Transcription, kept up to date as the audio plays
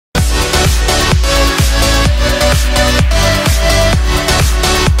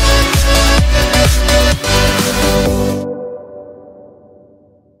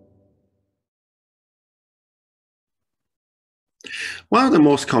One of the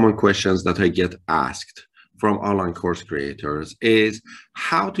most common questions that I get asked from online course creators is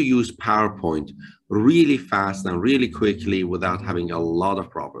how to use PowerPoint really fast and really quickly without having a lot of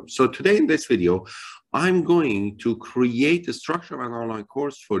problems. So today in this video, I'm going to create the structure of an online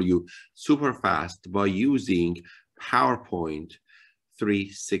course for you super fast by using PowerPoint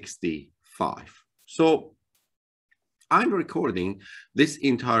 365. So I'm recording this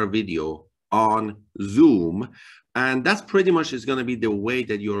entire video on Zoom, and that's pretty much is going to be the way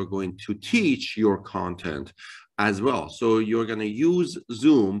that you're going to teach your content as well. So you're going to use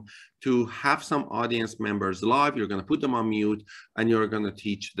Zoom to have some audience members live. You're going to put them on mute and you're going to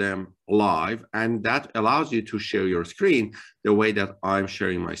teach them live. And that allows you to share your screen the way that I'm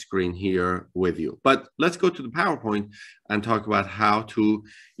sharing my screen here with you. But let's go to the PowerPoint and talk about how to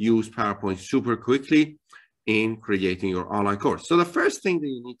use PowerPoint super quickly in creating your online course. So the first thing that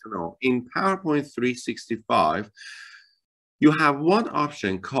you need to know, in PowerPoint 365, you have one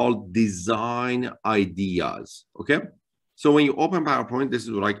option called Design Ideas, okay? So when you open PowerPoint, this is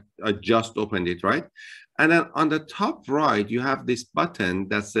like I just opened it, right? And then on the top right, you have this button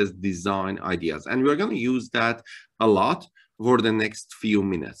that says Design Ideas. And we're going to use that a lot for the next few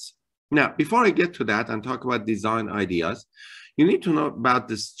minutes. Now, before I get to that and talk about design ideas, you need to know about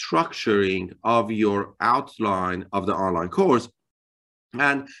the structuring of your outline of the online course.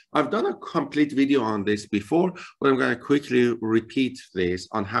 And I've done a complete video on this before, but I'm going to quickly repeat this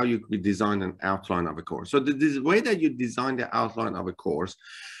on how you could design an outline of a course. So the way that you design the outline of a course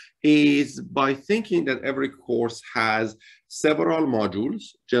is by thinking that every course has several modules.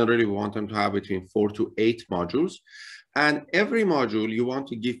 Generally, we want them to have between 4 to 8 modules. And every module, you want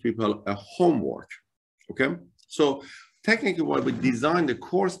to give people a homework, okay? So technically, what we design the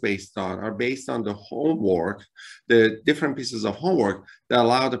course based on are based on the homework, the different pieces of homework that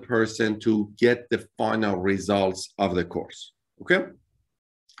allow the person to get the final results of the course, okay?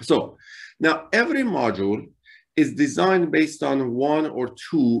 So now every module is designed based on 1 or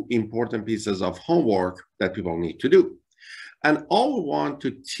 2 important pieces of homework that people need to do. And all we want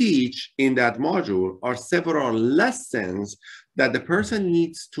to teach in that module are several lessons that the person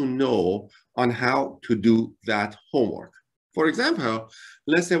needs to know on how to do that homework. For example,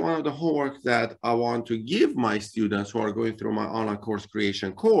 let's say one of the homework that I want to give my students who are going through my online course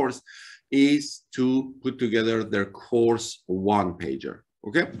creation course is to put together their course one-pager,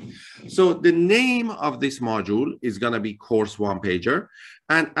 okay? So the name of this module is gonna be course one-pager.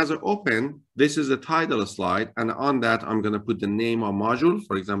 And as I open, this is the title slide. And on that, I'm gonna put the name of module.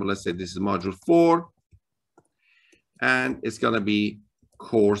 For example, let's say this is module 4. And it's gonna be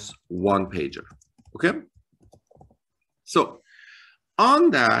course one-pager, okay? So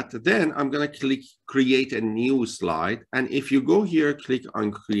on that, then I'm going to click create a new slide. And if you go here, click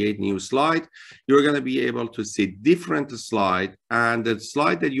on create new slide, you're going to be able to see different slide, and the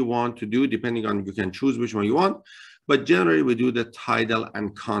slide that you want to do, depending on, you can choose which one you want. But generally we do the title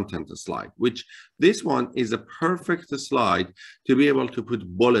and content slide, which this one is a perfect slide to be able to put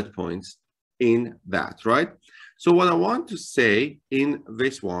bullet points in that, right? So what I want to say in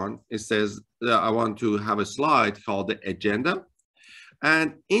this one, it says that I want to have a slide called the agenda.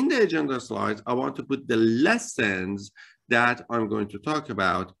 And in the agenda slides, I want to put the lessons that I'm going to talk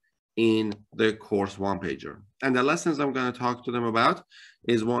about in the course one-pager. And the lessons I'm going to talk to them about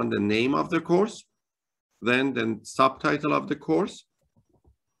is one, the name of the course, then the subtitle of the course.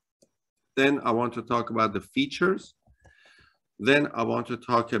 Then I want to talk about the features. Then I want to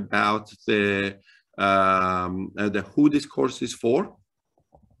talk about the who this course is for.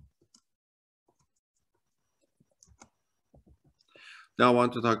 Now I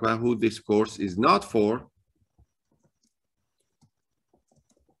want to talk about who this course is not for.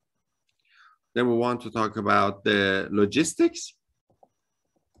 Then we want to talk about the logistics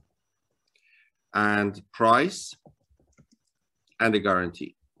and price and the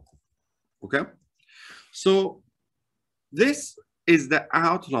guarantee, okay? So this is the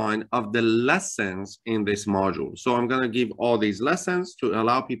outline of the lessons in this module. So I'm going to give all these lessons to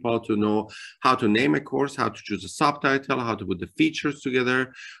allow people to know how to name a course, how to choose a subtitle, how to put the features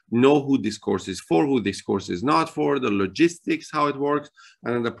together, know who this course is for, who this course is not for, the logistics, how it works,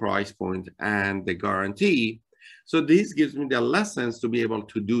 and then the price point and the guarantee. So this gives me the lessons to be able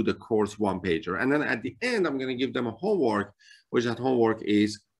to do the course one-pager. And then at the end, I'm going to give them a homework, which that homework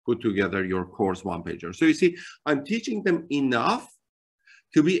is put together your course one-pager. So you see, I'm teaching them enough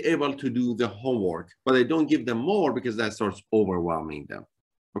to be able to do the homework, but I don't give them more because that starts overwhelming them,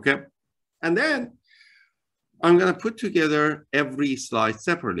 okay? And then I'm gonna put together every slide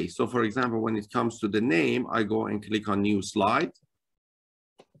separately. So for example, when it comes to the name, I go and click on new slide.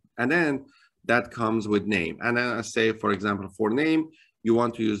 And then that comes with name. And then I say, for example, for name, you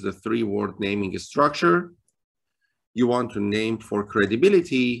want to use the 3-word naming structure. You want to name for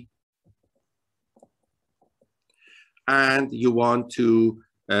credibility. And you want to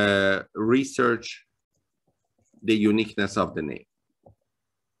research the uniqueness of the name.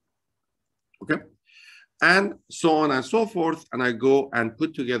 Okay. And so on and so forth. And I go and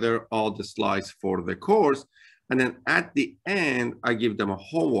put together all the slides for the course. And then at the end, I give them a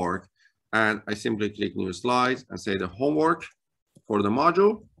homework. And I simply click new slides and say the homework for the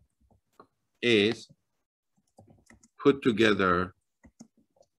module is put together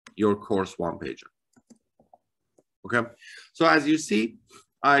your course one-pager. Okay. So as you see,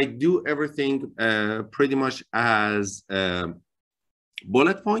 I do everything pretty much as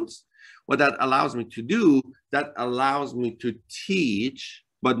bullet points. What that allows me to do, that allows me to teach,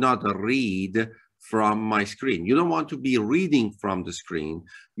 but not read from my screen. You don't want to be reading from the screen.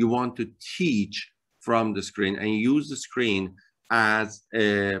 You want to teach from the screen and use the screen as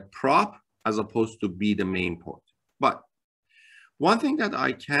a prop as opposed to be the main point. But one thing that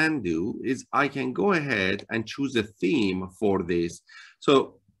I can do is I can go ahead and choose a theme for this.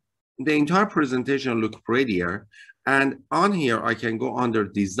 So the entire presentation looks prettier. And on here, I can go under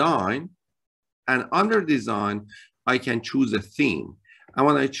design. And under design, I can choose a theme. And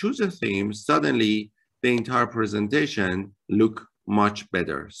when I choose a theme, suddenly the entire presentation look much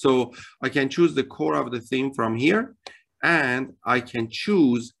better. So I can choose the core of the theme from here, and I can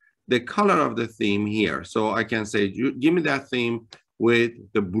choose the color of the theme here. So I can say, give me that theme with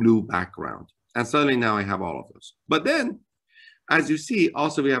the blue background. And suddenly now I have all of those. But then, as you see,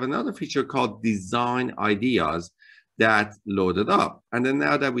 also we have another feature called design ideas that loaded up. And then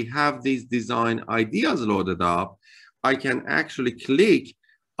now that we have these design ideas loaded up, I can actually click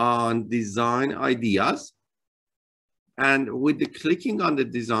on design ideas. And with the clicking on the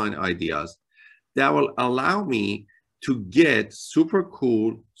design ideas, that will allow me to get super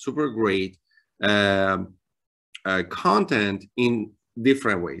cool, super great content in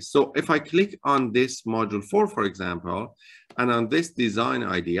different ways. So if I click on this module 4, for example, and on this design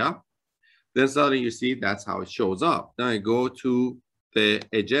idea, then suddenly you see that's how it shows up. Then I go to the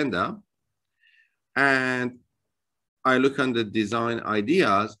agenda and I look on the design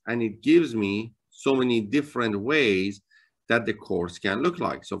ideas, and it gives me so many different ways that the course can look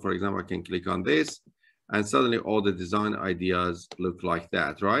like. So for example, I can click on this and suddenly all the design ideas look like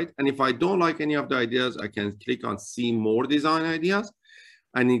that, right? And if I don't like any of the ideas, I can click on see more design ideas,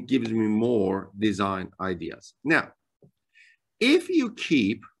 and it gives me more design ideas. Now, if you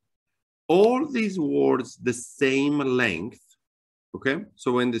keep all these words the same length, okay?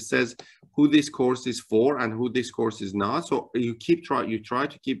 So when it says who this course is for and who this course is not, so you try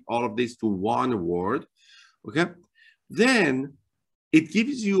to keep all of this to one word, okay? Then it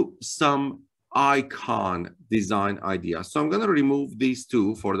gives you some icon design ideas. So I'm gonna remove these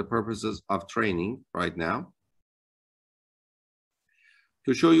two for the purposes of training right now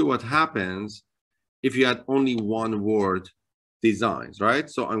to show you what happens if you had only one word designs, right?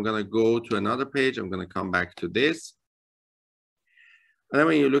 So I'm gonna go to another page. I'm gonna come back to this. And then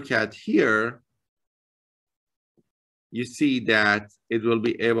when you look at here, you see that it will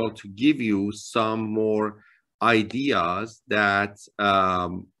be able to give you some more ideas that,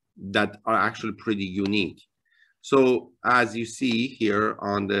 that are actually pretty unique. So as you see here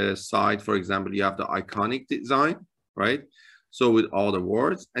on the side, for example, you have the iconic design, right? So with all the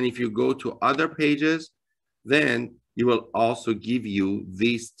words. And if you go to other pages, then you will also give you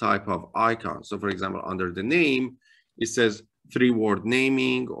this type of icons. So for example, under the name, it says 3-word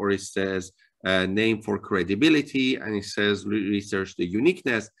naming, or it says name for credibility, and it says research the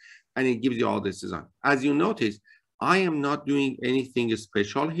uniqueness, and it gives you all this design. As you notice, I am not doing anything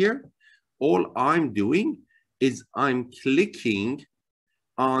special here. All I'm doing is I'm clicking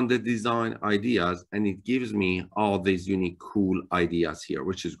on the design ideas, and it gives me all these unique, cool ideas here,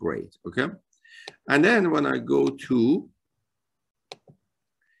 which is great, okay? And then when I go to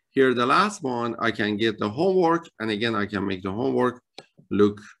here, the last one, I can get the homework. And again, I can make the homework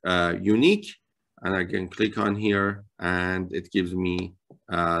look unique. And I can click on here and it gives me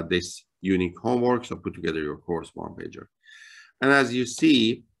this unique homework. So put together your course one-pager. And as you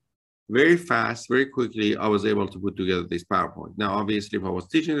see, very fast, very quickly, I was able to put together this PowerPoint. Now, obviously, if I was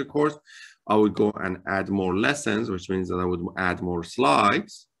teaching the course, I would go and add more lessons, which means that I would add more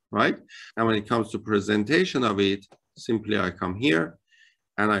slides, right? And when it comes to presentation of it, simply I come here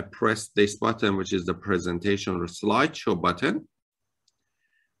and I press this button, which is the presentation or slideshow button.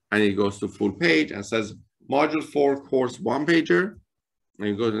 And it goes to full page and says module 4 course one-pager. And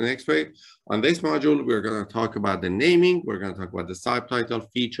you go to the next page. On this module, we're going to talk about the naming. We're going to talk about the subtitle,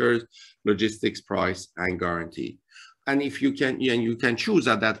 features, logistics, price, and guarantee. And if you can, and you can choose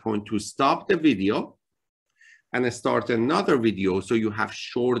at that point to stop the video and start another video so you have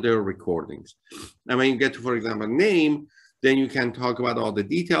shorter recordings. And when you get to, for example, name, then you can talk about all the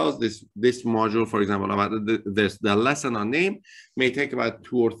details. This module, for example, about the lesson on name may take about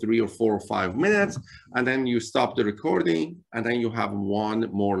 2 or 3 or 4 or 5 minutes, and then you stop the recording, and then you have one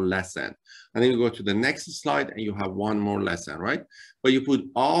more lesson. And then you go to the next slide, and you have one more lesson, right? But you put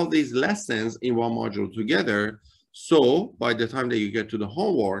all these lessons in one module together, so by the time that you get to the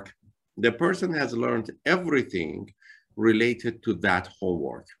homework, the person has learned everything related to that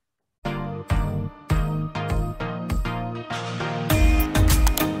homework.